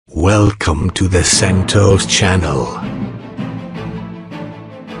Welcome to the Santos channel.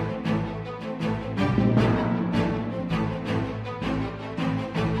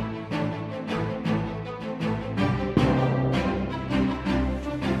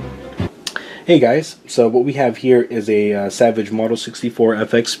 Hey guys, so what we have here is a Savage Model 64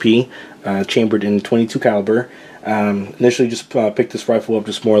 FXP chambered in 22 caliber. Initially just picked this rifle up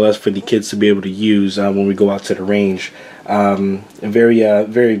just more or less for the kids to be able to use when we go out to the range. A very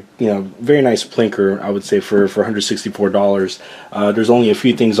nice plinker, I would say, for $164. There's only a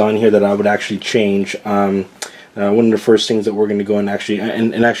few things on here that I would actually change. One of the first things that we're going to go and actually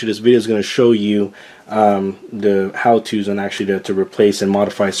this video is going to show you the how-tos on actually to replace and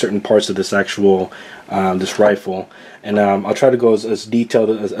modify certain parts of this actual this rifle, and I'll try to go as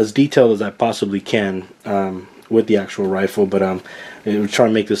detailed as I possibly can with the actual rifle, but we're trying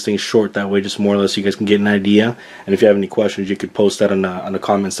to make this thing short, that way just more or less you guys can get an idea. And if you have any questions, you could post that on the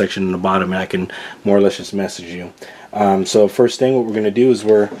comment section in the bottom, and I can more or less just message you. So first thing, what we're going to do is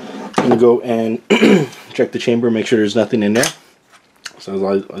we're going to go and check the chamber, make sure there's nothing in there.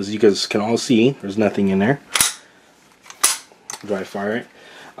 So as you guys can all see, there's nothing in there. Dry fire it.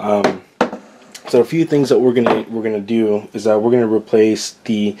 So a few things that we're gonna do is we're gonna replace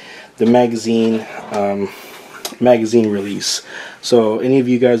the magazine release. So any of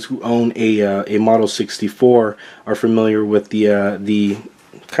you guys who own a Model 64 are familiar with the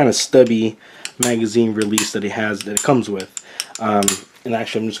kind of stubby magazine release that it comes with. And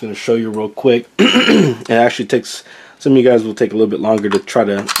actually, I'm just going to show you real quick. It actually takes, some of you guys will take a little bit longer to try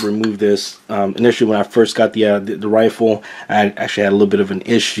to remove this. Initially, when I first got the rifle, I actually had a little bit of an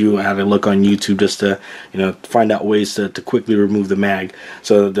issue. I had to look on YouTube just to find out ways to quickly remove the mag.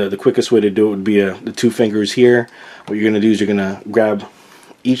 So the quickest way to do it would be the two fingers here. What you're going to do is you're going to grab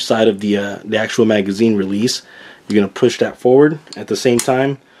each side of the actual magazine release. You're going to push that forward at the same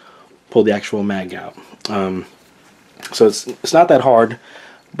time, pull the actual mag out. So it's not that hard,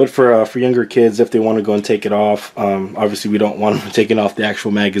 but for younger kids, if they want to go and take it off, obviously we don't want them taking off the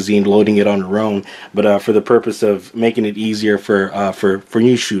actual magazine, loading it on their own. But for the purpose of making it easier for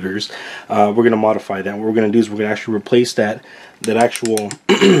new shooters, we're going to modify that. What we're going to do is we're going to actually replace that actual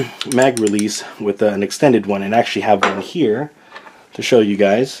mag release with an extended one, and actually have one here to show you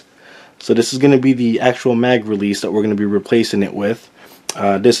guys. So this is going to be the actual mag release that we're going to be replacing it with.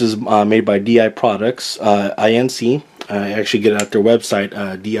 This is made by DI Products, INC. I actually get it at their website,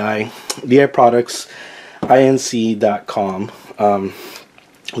 DIproductsinc.com.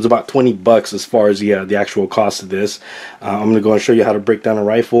 It was about 20 bucks as far as the actual cost of this. I'm going to go and show you how to break down a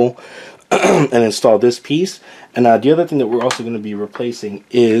rifle and install this piece. And the other thing that we're also going to be replacing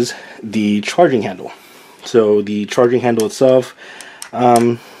is the charging handle. So the charging handle itself,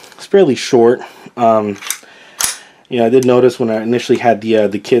 it's fairly short. I did notice when I initially had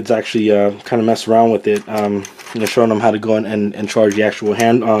the kids actually kind of mess around with it, showing them how to go and charge the actual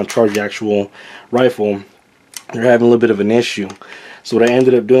rifle. They're having a little bit of an issue. So what I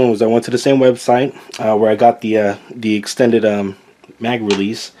ended up doing was I went to the same website where I got the extended mag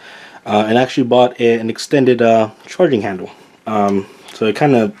release, and actually bought an extended charging handle. So it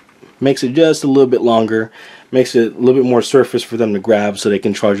kind of makes it just a little bit longer, makes it a little bit more surface for them to grab, so they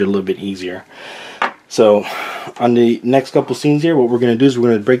can charge it a little bit easier. So on the next couple scenes here, what we're going to do is we're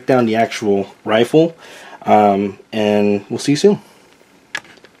going to break down the actual rifle, and we'll see you soon.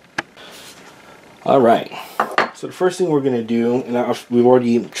 Alright, so the first thing we're going to do, and we've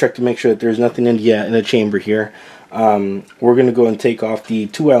already checked to make sure that there's nothing in the chamber here. We're going to go and take off the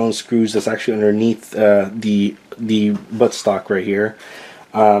 2 Allen screws that's actually underneath the buttstock right here.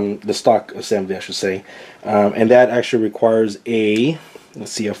 The stock assembly, I should say. And that actually requires a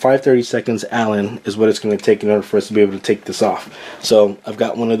 5/32 Allen is what it's going to take in order for us to be able to take this off. So I've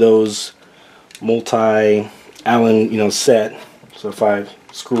got one of those multi-Allen set, so if I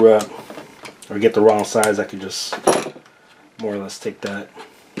screw up or get the wrong size, I can just more or less take that.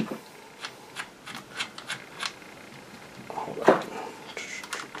 Hold on.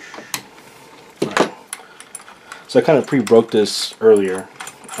 Right. So I kind of pre-broke this earlier,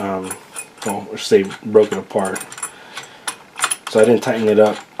 well, let's say broke it apart. So I didn't tighten it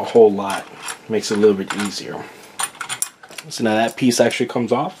up a whole lot. Makes it a little bit easier. So now that piece actually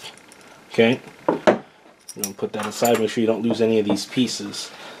comes off. Okay. I'm going to put that aside. Make sure you don't lose any of these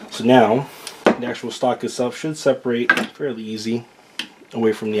pieces. So now the actual stock itself should separate fairly easy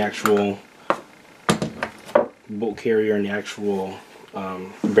away from the actual bolt carrier and the actual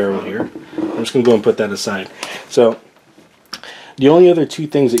barrel here. I'm just going to go and put that aside. So the only other two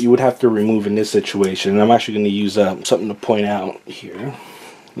things that you would have to remove in this situation, and I'm actually going to use something to point out here.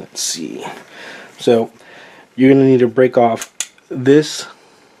 Let's see. So you're going to need to break off this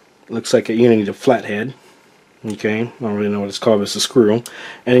looks like you're gonna need a flathead. Okay, I don't really know what it's called, but it's a screw. And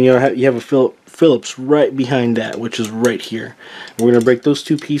then you have a Phillips right behind that, which is right here. And we're gonna break those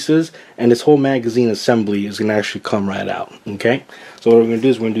two pieces, and this whole magazine assembly is gonna actually come right out. Okay, so what we're gonna do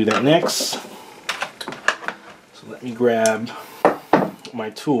is we're gonna do that next. So let me grab my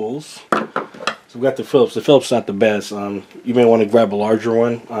tools. So we've got the Phillips. The Phillips is not the best. You may want to grab a larger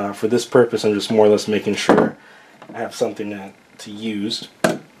one. For this purpose, I'm just more or less making sure I have something to use.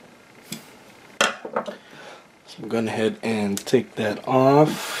 So I'm going ahead and take that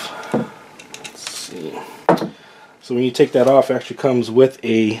off. Let's see. So when you take that off, it actually comes with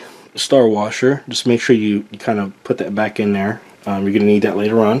a star washer. Just make sure you kind of put that back in there. You're going to need that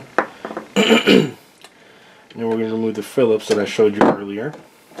later on. And then we're going to remove the Phillips that I showed you earlier.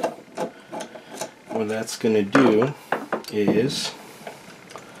 What that's going to do is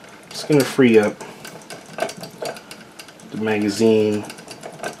it's going to free up the magazine.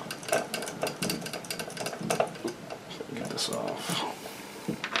 Get this off.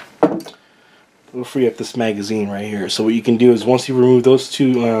 It'll free up this magazine right here. So what you can do is once you remove those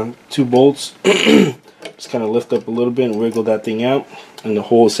two bolts, just kind of lift up a little bit and wiggle that thing out, and the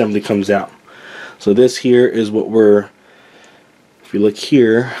whole assembly comes out. So this here is what we're, if you look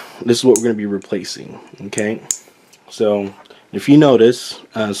here, this is what we're going to be replacing. Okay, so if you notice,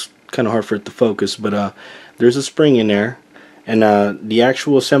 it's kind of hard for it to focus, but there's a spring in there, and the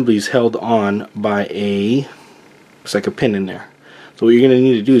actual assembly is held on by it's like a pin in there. So what you're going to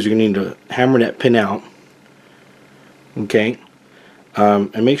need to do is you're going to need to hammer that pin out. Okay,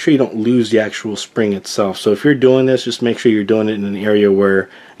 and make sure you don't lose the actual spring itself. So if you're doing this, just make sure you're doing it in an area where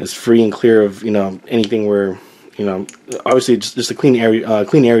it's free and clear of anything where obviously just a clean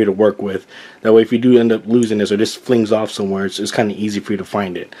area to work with. That way if you do end up losing this or this flings off somewhere, it's kind of easy for you to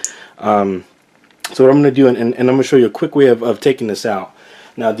find it. So what I'm going to do, and I'm going to show you a quick way of taking this out.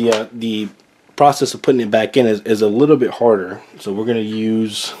 Now the process of putting it back in is a little bit harder. So we're going to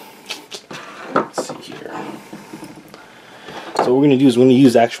use, let's see here. So what we're going to do is we're going to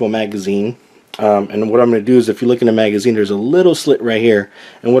use actual magazine. And what I'm going to do is, if you look in the magazine, there's a little slit right here,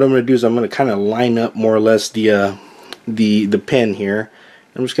 and what I'm going to do is I'm going to kind of line up more or less the pin here.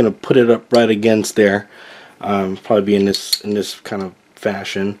 I'm just going to put it up right against there, probably be in this kind of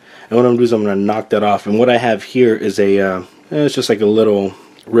fashion. And what I'm going to do is I'm going to knock that off. And what I have here is it's just like a little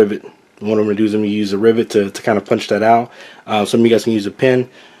rivet. And what I'm going to do is I'm going to use a rivet to kind of punch that out. Some of you guys can use a pin.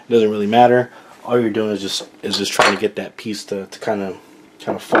 It doesn't really matter. All you're doing is just trying to get that piece to kind of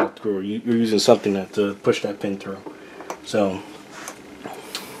fall through. You're using something to push that pin through. So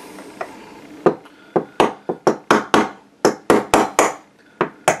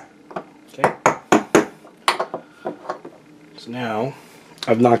okay. So now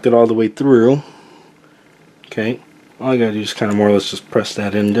I've knocked it all the way through. Okay. All I gotta do is kind of more or less just press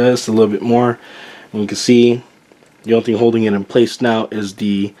that in just a little bit more. And you can see the only thing holding it in place now is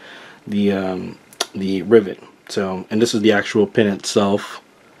the rivet. So, and this is the actual pin itself.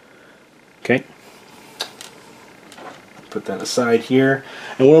 Okay, put that aside here,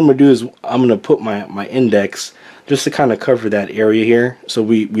 and what I'm gonna do is I'm gonna put my index just to kind of cover that area here, so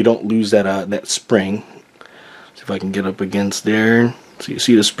we don't lose that spring. See if I can get up against there. So you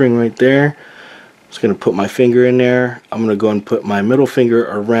see the spring right there. I'm just gonna put my finger in there. I'm gonna go and put my middle finger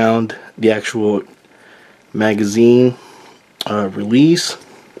around the actual magazine release.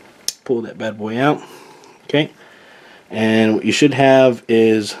 Pull that bad boy out. Okay. And what you should have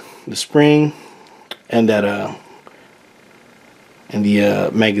is the spring and that and the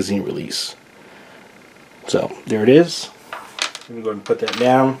magazine release. So there it is. I'm gonna go ahead and put that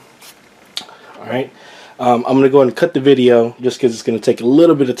down. All right. I'm gonna go ahead and cut the video just because it's gonna take a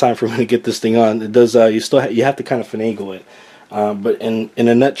little bit of time for me to get this thing on. It does. You have to kind of finagle it. But in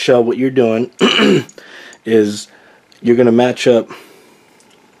a nutshell, what you're doing is you're gonna match up.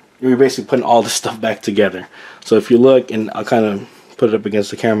 You're basically putting all this stuff back together. So if you look, and I'll kind of put it up against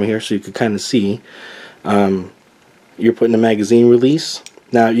the camera here so you can kind of see, you're putting the magazine release.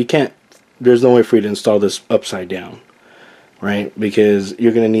 Now you can't, there's no way for you to install this upside down, right? Because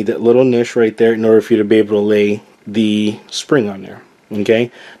you're going to need that little niche right there in order for you to be able to lay the spring on there.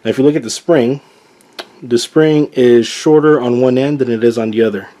 Okay. Now if you look at the spring is shorter on one end than it is on the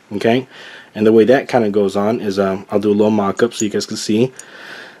other. Okay. And the way that kind of goes on is, I'll do a little mock-up so you guys can see.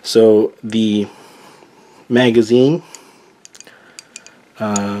 So the magazine,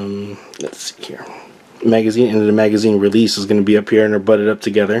 let's see here, magazine and the magazine release is going to be up here, and they're butted up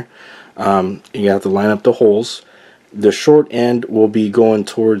together. You have to line up the holes. The short end will be going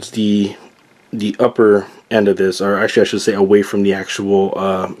towards the upper end of this, or actually I should say away from the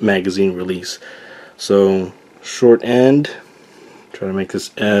actual magazine release. So short end, Try to make this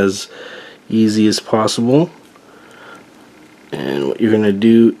as easy as possible. And what you're gonna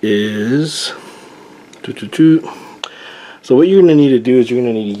do is so what you're gonna need to do is you're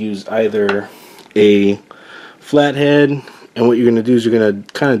gonna need to use either a flathead, and what you're gonna do is you're gonna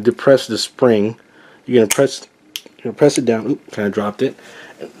kind of depress the spring. You're gonna press it down. Oop, kind of dropped it.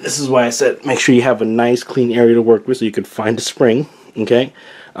 This is why I said make sure you have a nice clean area to work with so you can find the spring. Okay,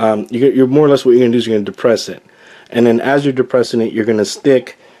 you're more or less what you're gonna do is you're gonna depress it, and then as you're depressing it, you're gonna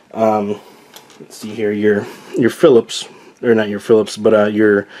stick. Let's see here, your Phillips, or not your Phillips, but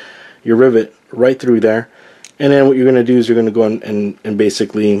your rivet right through there. And then what you're going to do is you're going to go and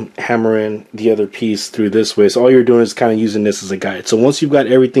basically hammer in the other piece through this way. So all you're doing is kind of using this as a guide. So once you've got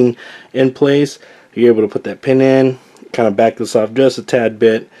everything in place, you're able to put that pin in, kind of back this off just a tad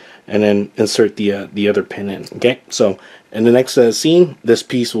bit, and then insert the other pin in. Okay, so in the next scene, this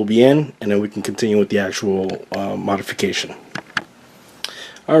piece will be in, and then we can continue with the actual modification.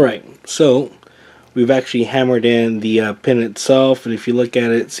 Alright, so we've actually hammered in the pin itself, and if you look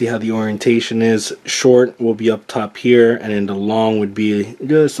at it, see how the orientation is. Short will be up top here, and then the long would be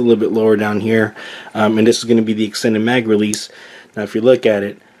just a little bit lower down here. And this is going to be the extended mag release. Now if you look at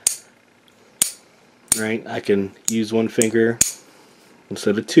it, right, I can use one finger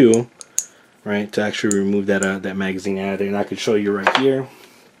instead of two, right, to actually remove that magazine out of there. And I can show you right here.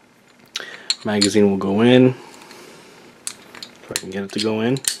 Magazine will go in, if I can get it to go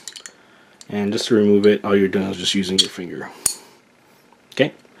in. And just to remove it, all you're doing is just using your finger.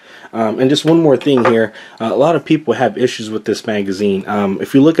 Okay. And just one more thing here. A lot of people have issues with this magazine.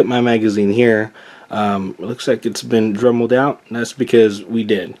 If you look at my magazine here, it looks like it's been Dremeled out. That's because we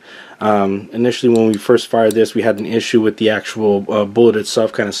did. Initially, when we first fired this, we had an issue with the actual bullet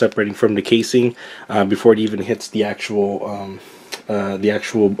itself kind of separating from the casing before it even hits the actual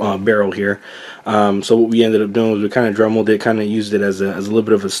barrel here. So what we ended up doing was we kind of Dremeled it, kind of used it as a little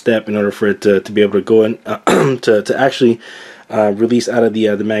bit of a step in order for it to be able to go in to actually release out of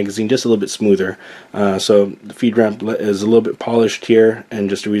the magazine just a little bit smoother. So the feed ramp is a little bit polished here, and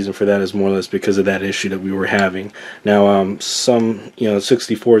just the reason for that is more or less because of that issue that we were having. Now some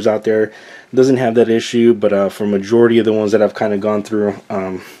 64s out there doesn't have that issue, but for majority of the ones that I've kind of gone through,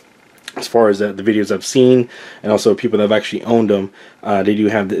 as far as the videos I've seen, and also people that have actually owned them,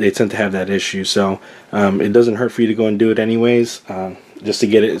 they tend to have that issue. So it doesn't hurt for you to go and do it anyways, just to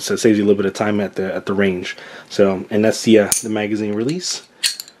get it. So it saves you a little bit of time at the range. So, and that's the magazine release.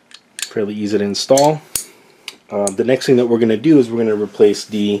 Fairly easy to install. The next thing that we're going to do is we're going to replace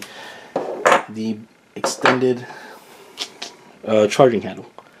the extended charging handle.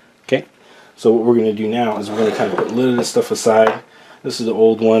 Okay. So what we're going to do now is we're going to kind of put a little of this stuff aside. This is the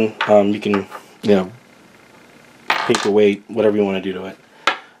old one. You can, paperweight, whatever you want to do to it.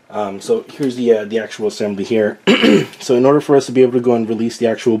 So here's the actual assembly here. So in order for us to be able to go and release the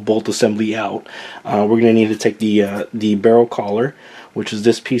actual bolt assembly out, we're going to need to take the barrel collar, which is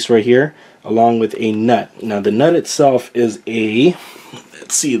this piece right here, along with a nut. Now the nut itself is a,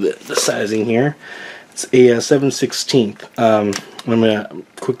 let's see the sizing here. It's a 7/16. I'm going to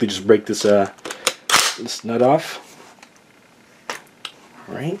quickly just break this nut off.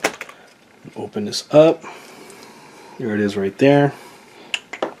 Alright, open this up. There it is right there.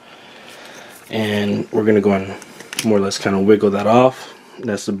 And we're going to go and more or less kind of wiggle that off.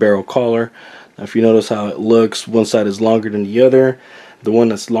 That's the barrel collar. Now if you notice how it looks, one side is longer than the other. The one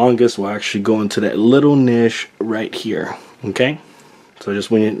that's longest will actually go into that little niche right here. Okay? So just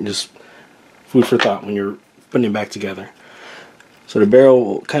food for thought when you're putting it back together. So the barrel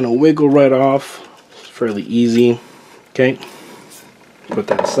will kind of wiggle right off. It's fairly easy. Okay? Put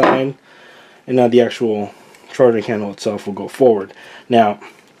that aside, and now the actual charging handle itself will go forward. Now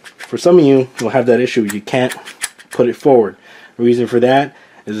for some of you will have that issue, you can't put it forward. The reason for that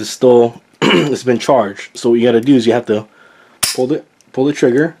is it's still it's been charged. So what you got to do is you have to pull the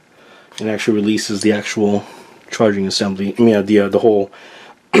trigger, and it actually releases the actual charging assembly. I mean the whole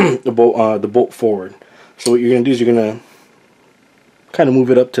the bolt forward. So what you're gonna do is you're gonna kind of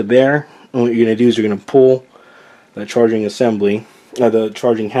move it up to there, and what you're gonna do is you're gonna pull that charging assembly, the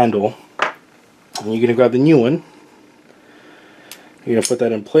charging handle, and you're going to grab the new one. You're going to put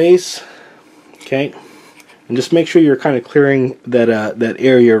that in place, okay, and just make sure you're kind of clearing that that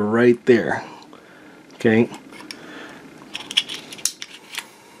area right there, okay.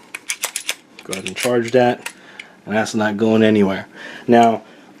 Go ahead and charge that, and that's not going anywhere. Now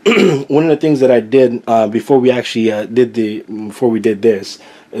one of the things that I did before we actually did this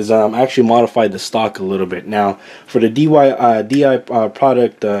is I actually modified the stock a little bit. Now for the DI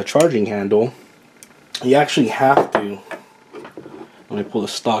product charging handle, you actually have to, let me pull the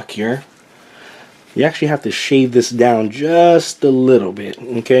stock here, you actually have to shave this down just a little bit.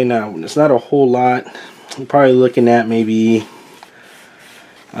 Okay, now it's not a whole lot. I'm probably looking at maybe,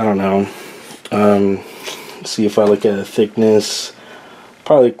 I don't know, let's see if I look at the thickness,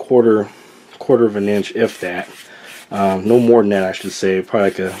 probably quarter of an inch, if that. No more than that, I should say. Probably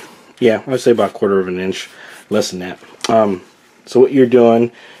like a, yeah, I'd say about quarter of an inch, less than that. So what you're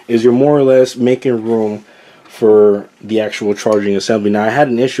doing is you're more or less making room for the actual charging assembly. Now I had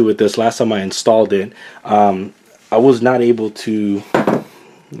an issue with this last time I installed it. I was not able to, let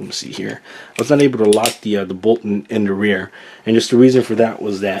me see here, I was not able to lock the bolt in the rear, and just the reason for that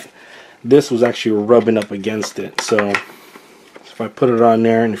was that this was actually rubbing up against it. So if I put it on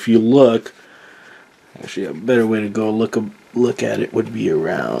there, and if you look, actually a better way to go look at it would be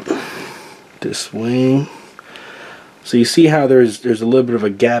around this way. So you see how there's a little bit of a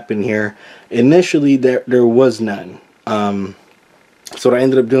gap in here. Initially there was none. So what I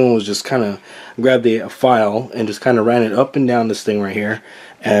ended up doing was just kind of grabbed a file and just kind of ran it up and down this thing right here,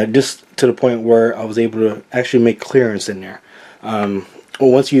 just to the point where I was able to actually make clearance in there. Well,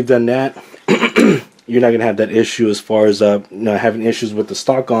 once you've done that, you're not gonna have that issue as far as having issues with the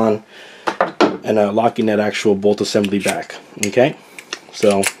stock on and locking that actual bolt assembly back. Okay.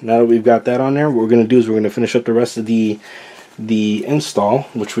 So now that we've got that on there, what we're going to do is we're going to finish up the rest of the install,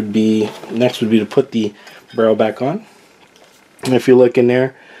 which would be, next would be to put the barrel back on. And if you look in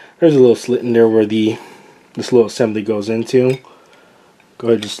there, there's a little slit in there where this little assembly goes into. Go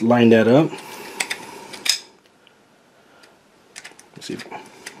ahead and just line that up. Let's see,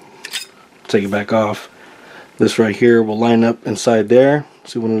 take it back off. This right here will line up inside there.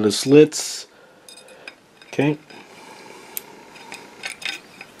 See one of the slits. Okay.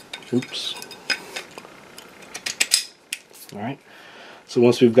 Oops. Alright. So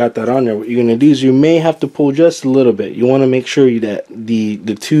once we've got that on there, what you're going to do is you may have to pull just a little bit. You want to make sure that the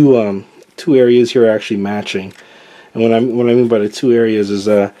two areas here are actually matching. And what I mean by the two areas is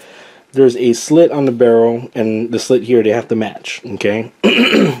there's a slit on the barrel and the slit here, they have to match. Okay.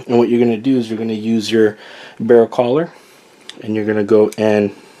 And what you're going to do is you're going to use your barrel collar and you're going to go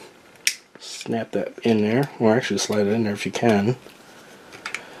and snap that in there, or actually slide it in there if you can.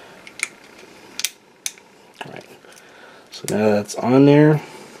 Alright, so now that's on there,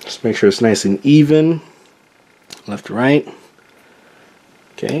 just make sure it's nice and even, left to right.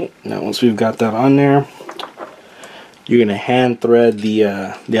 Okay, now once we've got that on there, you're going to hand thread the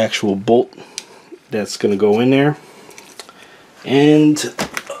actual bolt that's going to go in there, and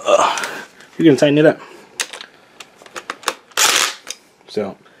you're going to tighten it up.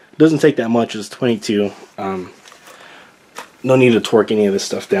 So it doesn't take that much, it's 22. No need to torque any of this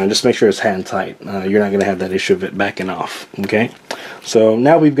stuff down. Just make sure it's hand tight. You're not going to have that issue of it backing off. Okay. So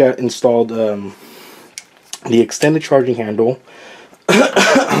now we've got installed the extended charging handle,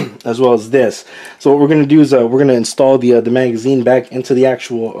 as well as this. So what we're going to do is we're going to install the magazine back into the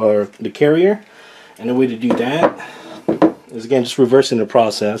actual the carrier. And the way to do that is, again, just reversing the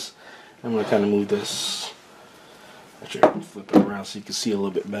process. I'm going to kind of move this. Actually, I can flip it around so you can see a little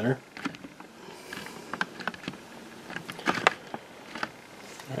bit better.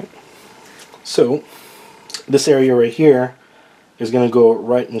 So this area right here is going to go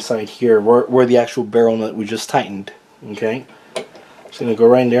right inside here where the actual barrel nut we just tightened. Okay, it's going to go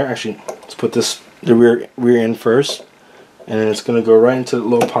right in there. Actually, let's put the rear end first, and then it's going to go right into the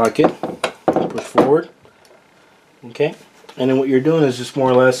little pocket. Push forward. Okay, and then what you're doing is just more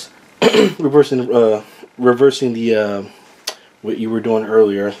or less reversing the what you were doing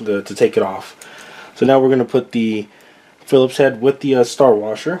earlier to take it off. So now we're going to put the Phillips head with the star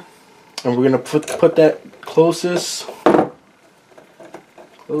washer. And we're going to put that closest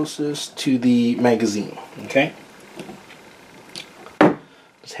to the magazine. Okay?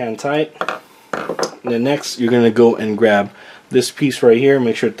 Just hand tight. And then next you're going to go and grab this piece right here.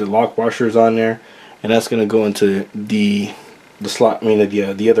 Make sure that the lock washer is on there. And that's going to go into the slot, I mean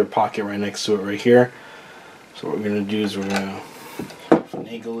the other pocket right next to it right here. So what we're going to do is we're going to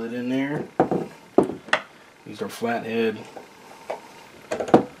finagle it in there. Use our flathead.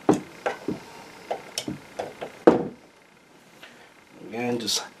 Again,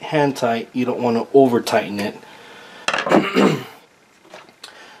 just hand tight. You don't want to over tighten it.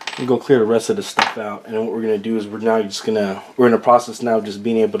 You go clear the rest of the stuff out, and then what we're gonna do is we're in the process now, just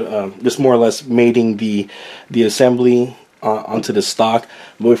being able to just more or less mating the assembly onto the stock.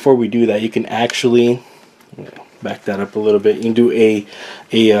 But before we do that, you can actually back that up a little bit. You can do a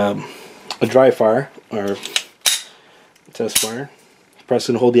dry fire or test fire. Press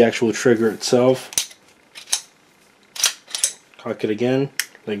and hold the actual trigger itself. Cock it again,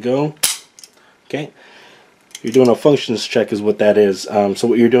 let go. Okay. You're doing a functions check is what that is. So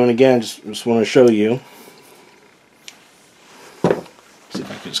what you're doing again, just want to show you. See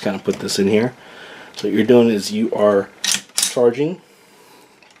if I can just kind of put this in here. So what you're doing is you are charging,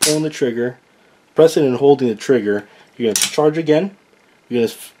 pulling the trigger, pressing and holding the trigger. You're going to charge again. You're going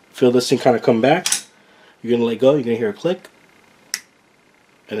to feel this thing kind of come back. You're going to let go. You're going to hear a click.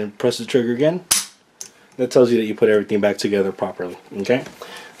 And then press the trigger again. That tells you that you put everything back together properly. Okay?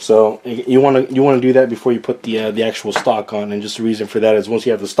 So you want to do that before you put the actual stock on. And just the reason for that is once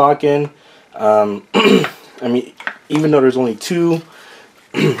you have the stock in, I mean, even though there's only two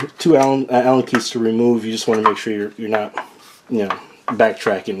Allen keys to remove, you just want to make sure you're not, you know,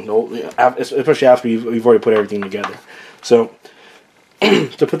 backtracking, especially after you've already put everything together. So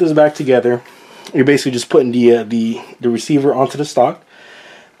to put this back together, you're basically just putting the receiver onto the stock,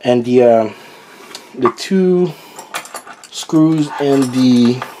 and the two screws and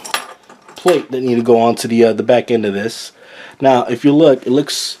the plate that need to go onto the back end of this. Now, if you look, it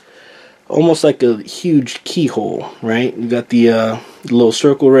looks almost like a huge keyhole, right? You got the little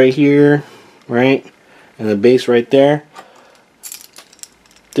circle right here, right, and the base right there.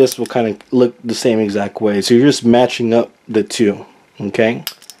 This will kind of look the same exact way. So you're just matching up the two, okay?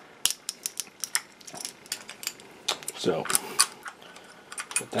 So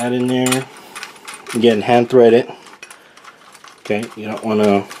put that in there. Again, hand thread it. Okay, you don't want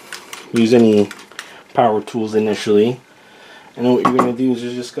to use any power tools initially. And then what you're going to do is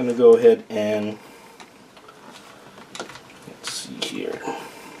you're just going to go ahead and, let's see here,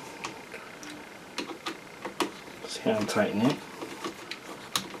 let's hand tighten it.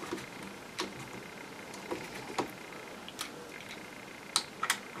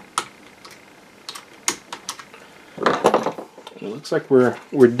 It looks like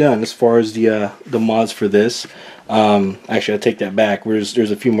we're done as far as the mods for this. Actually, I take that back.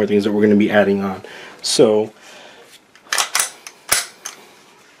 There's a few more things that we're going to be adding on. So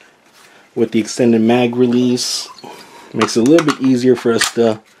with the extended mag release, makes it a little bit easier for us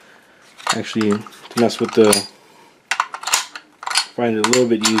to actually mess with find it a little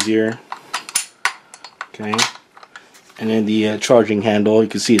bit easier. Okay, and then the charging handle, you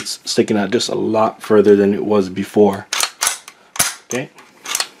can see it's sticking out just a lot further than it was before. Okay.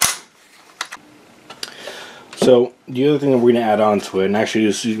 So the other thing that we're going to add on to it, and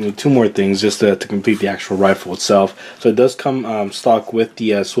actually just two more things just to complete the actual rifle itself. So it does come stock with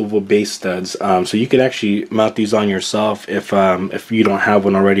the swivel base studs. So you could actually mount these on yourself if you don't have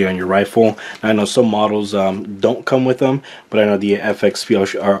one already on your rifle. I know some models don't come with them, but I know the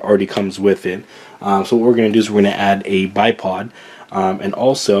FXP already comes with it. So what we're going to do is we're going to add a bipod. And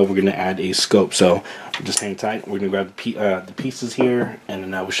also we're going to add a scope. So just hang tight. We're going to grab the pieces here,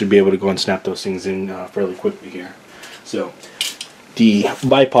 and then we should be able to go and snap those things in fairly quickly here. So the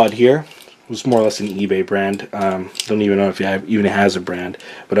bipod here was more or less an eBay brand. Don't even know if it even has a brand,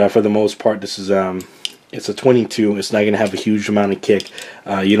 but for the most part, this is it's a 22. It's not going to have a huge amount of kick.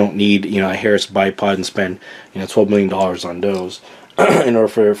 You don't need a Harris bipod and spend $12 million on those in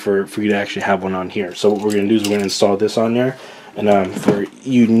order for you to actually have one on here. So what we're going to do is we're going to install this on there. And for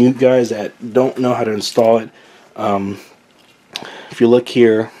you new guys that don't know how to install it, if you look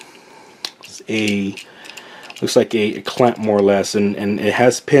here, it's looks like a clamp more or less, and it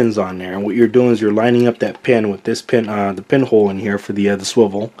has pins on there. And what you're doing is you're lining up that pin with this pin, the pinhole in here for the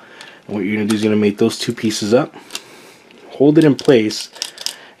swivel. And what you're gonna do is you're gonna make those two pieces up, hold it in place,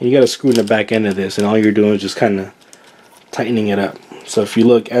 and you got to screw in the back end of this. And all you're doing is just kind of tightening it up. So if you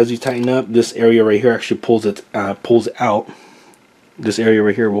look, as you tighten up, this area right here actually pulls out. This area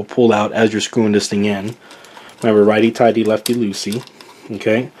right here will pull out as you're screwing this thing in. Remember, righty tighty, lefty loosey.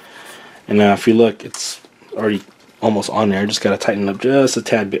 Okay, and now if you look, it's already almost on there. Just gotta tighten up just a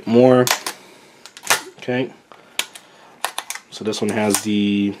tad bit more. Okay, so this one has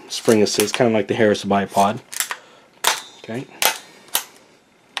the spring assist, kind of like the Harris bipod. Okay.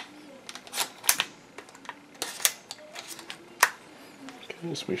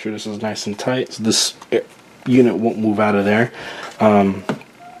 Just make sure this is nice and tight, so this unit won't move out of there. And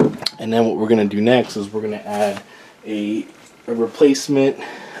then what we're going to do next is we're going to add a replacement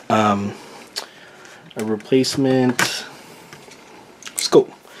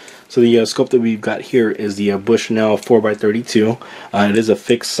scope. So the scope that we've got here is the Bushnell 4x32. It is a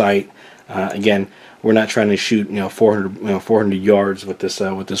fixed sight. Again, we're not trying to shoot 400 yards with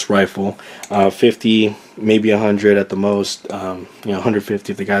this rifle. 50, maybe 100 at the most.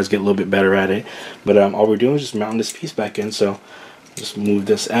 150 if the guys get a little bit better at it. But all we're doing is just mounting this piece back in. So just move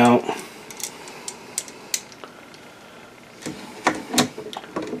this out.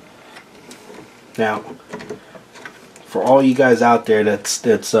 Now, for all you guys out there that's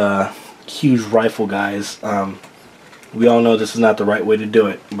huge rifle, guys. We all know this is not the right way to do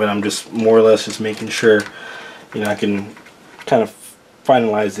it, but I'm just more or less just making sure, you know, I can kind of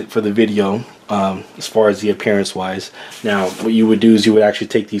finalize it for the video as far as the appearance wise. Now, what you would do is you would actually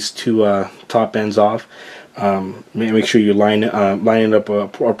take these two top ends off. Make sure you line it up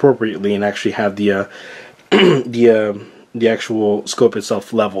appropriately, and actually have the the actual scope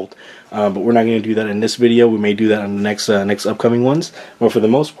itself leveled. But we're not going to do that in this video. We may do that on the next upcoming ones. But for the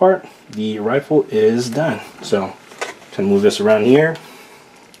most part, the rifle is done. So, kind of move this around here,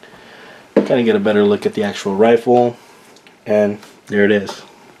 kind of get a better look at the actual rifle, and there it is.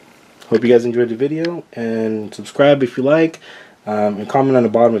 Hope you guys enjoyed the video, and subscribe if you like, and comment on the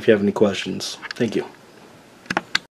bottom if you have any questions. Thank you.